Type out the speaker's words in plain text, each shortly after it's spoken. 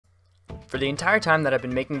For the entire time that I've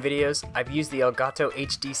been making videos, I've used the Elgato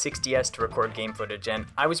HD60S to record game footage, and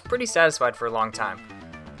I was pretty satisfied for a long time.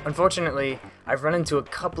 Unfortunately, I've run into a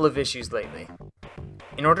couple of issues lately.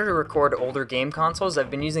 In order to record older game consoles, I've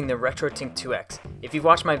been using the RetroTink 2X. If you've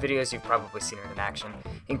watched my videos, you've probably seen it in action.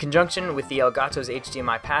 In conjunction with the Elgato's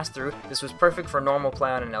HDMI pass-through, this was perfect for normal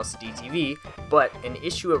play on an LCD TV, but an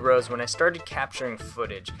issue arose when I started capturing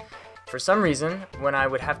footage. For some reason, when I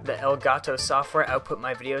would have the Elgato software output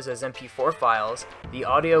my videos as MP4 files, the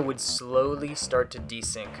audio would slowly start to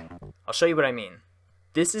desync. I'll show you what I mean.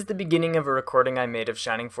 This is the beginning of a recording I made of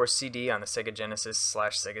Shining Force CD on the Sega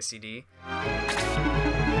Genesis/Sega CD.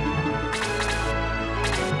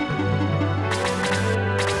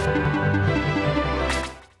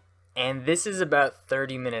 And this is about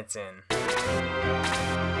 30 minutes in.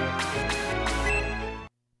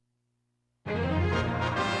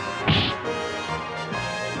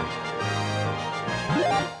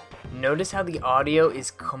 Notice how the audio is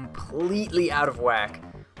completely out of whack.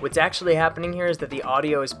 What's actually happening here is that the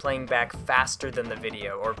audio is playing back faster than the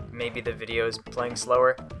video, or maybe the video is playing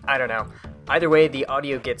slower. I don't know. Either way, the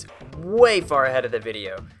audio gets way far ahead of the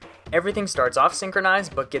video. Everything starts off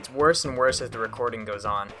synchronized, but gets worse and worse as the recording goes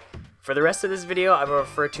on. For the rest of this video, I will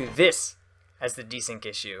refer to this as the desync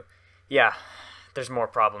issue. Yeah, there's more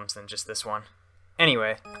problems than just this one.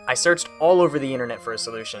 Anyway, I searched all over the internet for a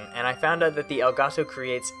solution, and I found out that the Elgato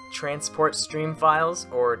creates transport stream files,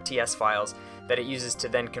 or TS files, that it uses to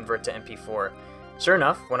then convert to MP4. Sure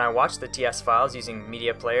enough, when I watched the TS files using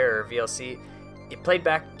Media Player or VLC, it played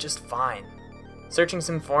back just fine. Searching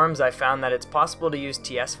some forums, I found that it's possible to use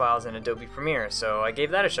TS files in Adobe Premiere, so I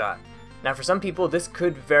gave that a shot. Now for some people, this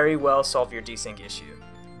could very well solve your desync issue.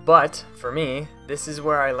 But, for me, this is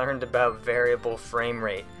where I learned about variable frame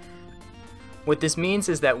rate. What this means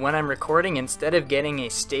is that when I'm recording, instead of getting a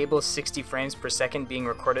stable 60 frames per second being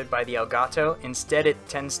recorded by the Elgato, instead it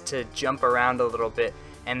tends to jump around a little bit,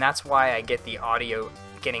 and that's why I get the audio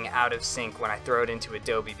getting out of sync when I throw it into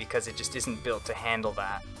Adobe, because it just isn't built to handle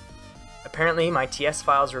that. Apparently my TS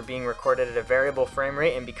files were being recorded at a variable frame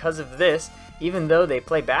rate, and because of this, even though they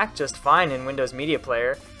play back just fine in Windows Media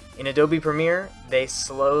Player, in Adobe Premiere, they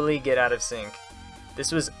slowly get out of sync.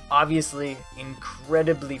 This was obviously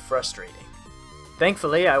incredibly frustrating.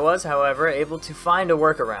 Thankfully, I was, however, able to find a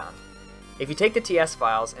workaround. If you take the TS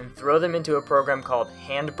files and throw them into a program called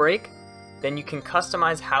Handbrake, then you can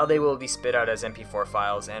customize how they will be spit out as MP4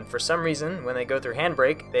 files, and for some reason, when they go through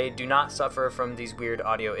Handbrake, they do not suffer from these weird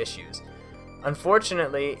audio issues.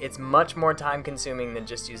 Unfortunately, it's much more time consuming than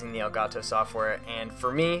just using the Elgato software, and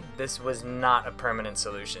for me, this was not a permanent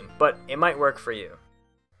solution, but it might work for you.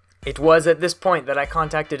 It was at this point that I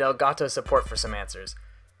contacted Elgato support for some answers.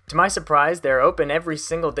 To my surprise, they're open every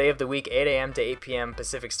single day of the week, 8 AM to 8 PM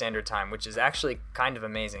Pacific Standard Time, which is actually kind of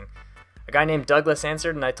amazing. A guy named Douglas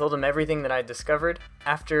answered, and I told him everything that I discovered.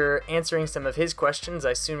 After answering some of his questions,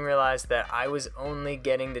 I soon realized that I was only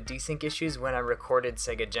getting the desync issues when I recorded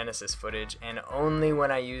Sega Genesis footage, and only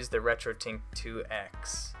when I used the RetroTink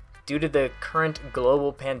 2X. Due to the current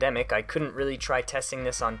global pandemic, I couldn't really try testing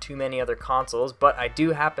this on too many other consoles, but I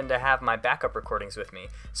do happen to have my backup recordings with me,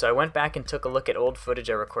 so I went back and took a look at old footage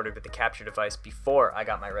I recorded with the capture device before I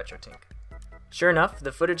got my RetroTink. Sure enough,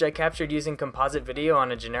 the footage I captured using composite video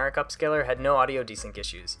on a generic upscaler had no audio desync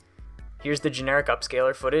issues. Here's the generic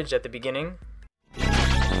upscaler footage at the beginning.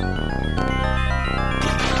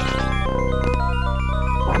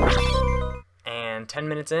 And 10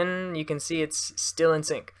 minutes in, you can see it's still in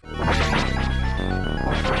sync.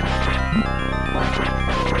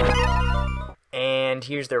 And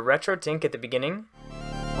here's the RetroTink at the beginning.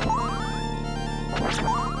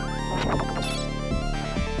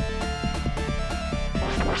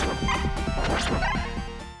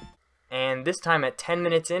 And this time at 10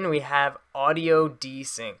 minutes in, we have audio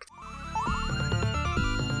desync.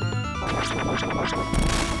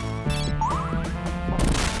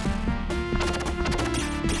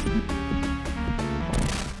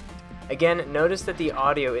 Again, notice that the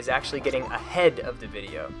audio is actually getting ahead of the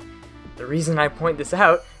video. The reason I point this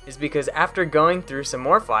out is because after going through some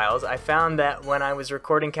more files, I found that when I was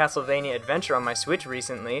recording Castlevania Adventure on my Switch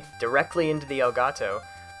recently, directly into the Elgato,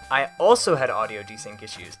 I also had audio desync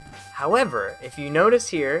issues. However, if you notice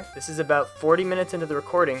here, this is about 40 minutes into the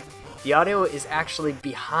recording, the audio is actually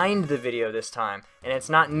behind the video this time, and it's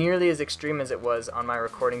not nearly as extreme as it was on my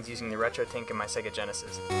recordings using the RetroTink and my Sega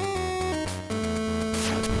Genesis.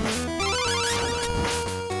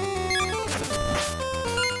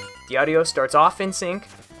 The audio starts off in sync,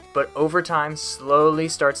 but over time slowly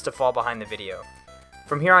starts to fall behind the video.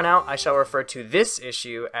 From here on out, I shall refer to this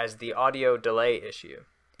issue as the audio delay issue.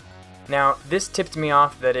 Now, this tipped me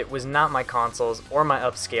off that it was not my consoles or my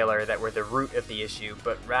upscaler that were the root of the issue,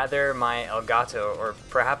 but rather my Elgato, or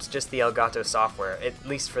perhaps just the Elgato software, at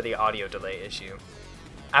least for the audio delay issue.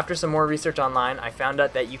 After some more research online, I found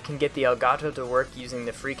out that you can get the Elgato to work using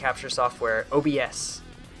the free capture software OBS.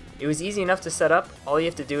 It was easy enough to set up. All you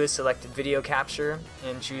have to do is select video capture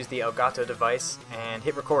and choose the Elgato device and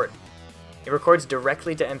hit record. It records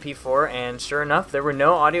directly to MP4, and sure enough, there were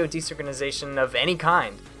no audio desynchronization of any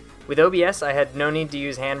kind. With OBS, I had no need to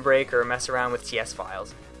use Handbrake or mess around with TS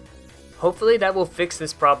files. Hopefully that will fix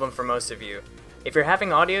this problem for most of you. If you're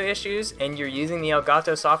having audio issues and you're using the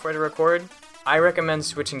Elgato software to record, I recommend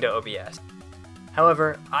switching to OBS.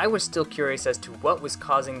 However, I was still curious as to what was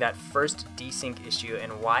causing that first desync issue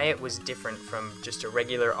and why it was different from just a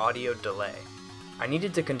regular audio delay. I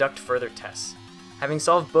needed to conduct further tests. Having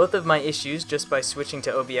solved both of my issues just by switching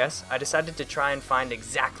to OBS, I decided to try and find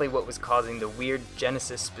exactly what was causing the weird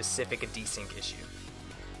Genesis-specific desync issue.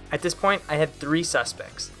 At this point, I had 3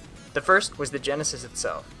 suspects. The first was the Genesis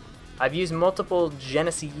itself. I've used multiple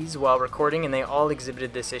Genesis while recording and they all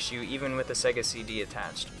exhibited this issue even with the Sega CD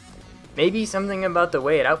attached. Maybe something about the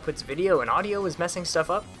way it outputs video and audio was messing stuff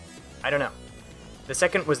up? I don't know. The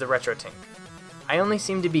second was the RetroTink. I only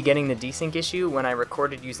seemed to be getting the desync issue when I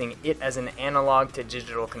recorded using it as an analog to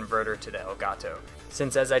digital converter to the Elgato,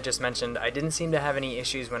 since as I just mentioned, I didn't seem to have any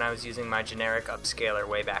issues when I was using my generic upscaler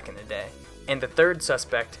way back in the day. And the third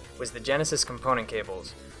suspect was the Genesis component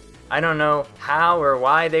cables. I don't know how or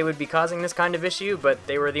why they would be causing this kind of issue, but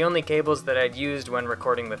they were the only cables that I'd used when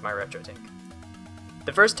recording with my RetroTink.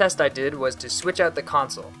 The first test I did was to switch out the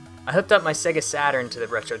console. I hooked up my Sega Saturn to the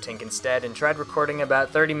RetroTink instead and tried recording about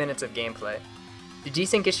 30 minutes of gameplay. The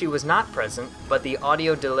desync issue was not present, but the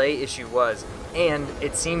audio delay issue was, and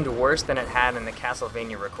it seemed worse than it had in the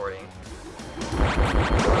Castlevania recording.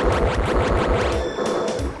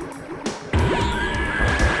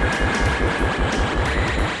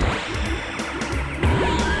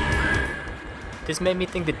 This made me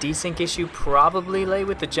think the desync issue probably lay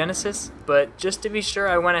with the Genesis, but just to be sure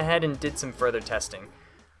I went ahead and did some further testing.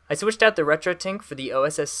 I switched out the RetroTink for the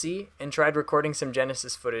OSSC and tried recording some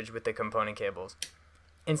Genesis footage with the component cables.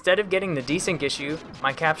 Instead of getting the desync issue,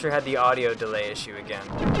 my capture had the audio delay issue again.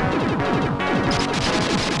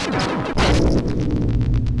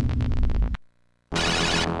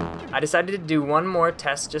 I decided to do one more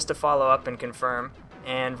test just to follow up and confirm,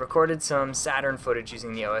 and recorded some Saturn footage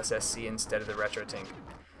using the OSSC instead of the RetroTink.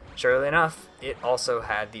 Surely enough, it also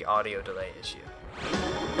had the audio delay issue.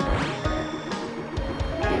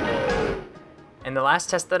 And the last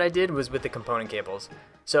test that I did was with the component cables.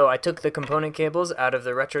 So I took the component cables out of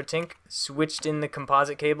the RetroTink, switched in the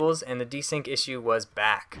composite cables, and the desync issue was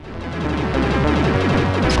back.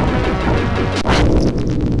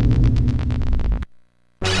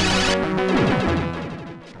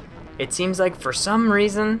 It seems like for some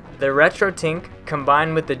reason, the RetroTink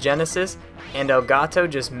combined with the Genesis and Elgato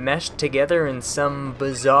just meshed together in some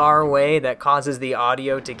bizarre way that causes the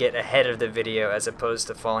audio to get ahead of the video as opposed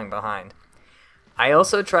to falling behind. I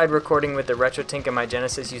also tried recording with the RetroTink and my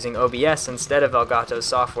Genesis using OBS instead of Elgato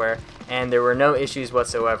software, and there were no issues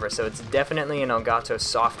whatsoever, so it's definitely an Elgato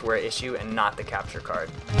software issue and not the capture card.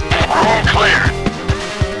 All clear.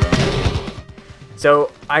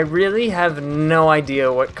 So I really have no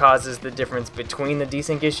idea what causes the difference between the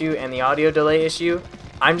desync issue and the audio delay issue.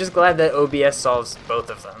 I'm just glad that OBS solves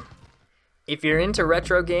both of them. If you're into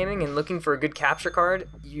retro gaming and looking for a good capture card,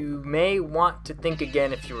 you may want to think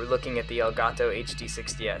again if you were looking at the Elgato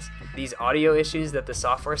HD60S. These audio issues that the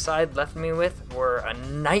software side left me with were a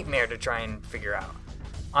nightmare to try and figure out.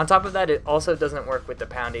 On top of that, it also doesn't work with the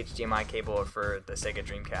pound HDMI cable for the Sega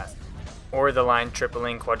Dreamcast, or the line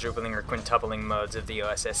tripling, quadrupling, or quintupling modes of the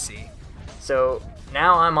OSSC. So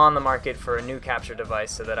now I'm on the market for a new capture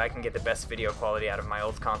device so that I can get the best video quality out of my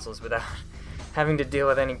old consoles without having to deal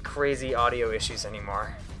with any crazy audio issues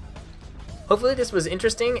anymore. Hopefully this was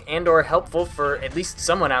interesting and or helpful for at least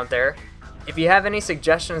someone out there. If you have any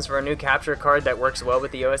suggestions for a new capture card that works well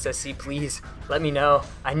with the OSSC, please let me know.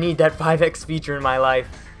 I need that 5x feature in my life.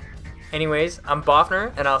 Anyways, I'm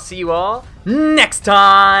Bofner, and I'll see you all next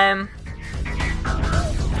time!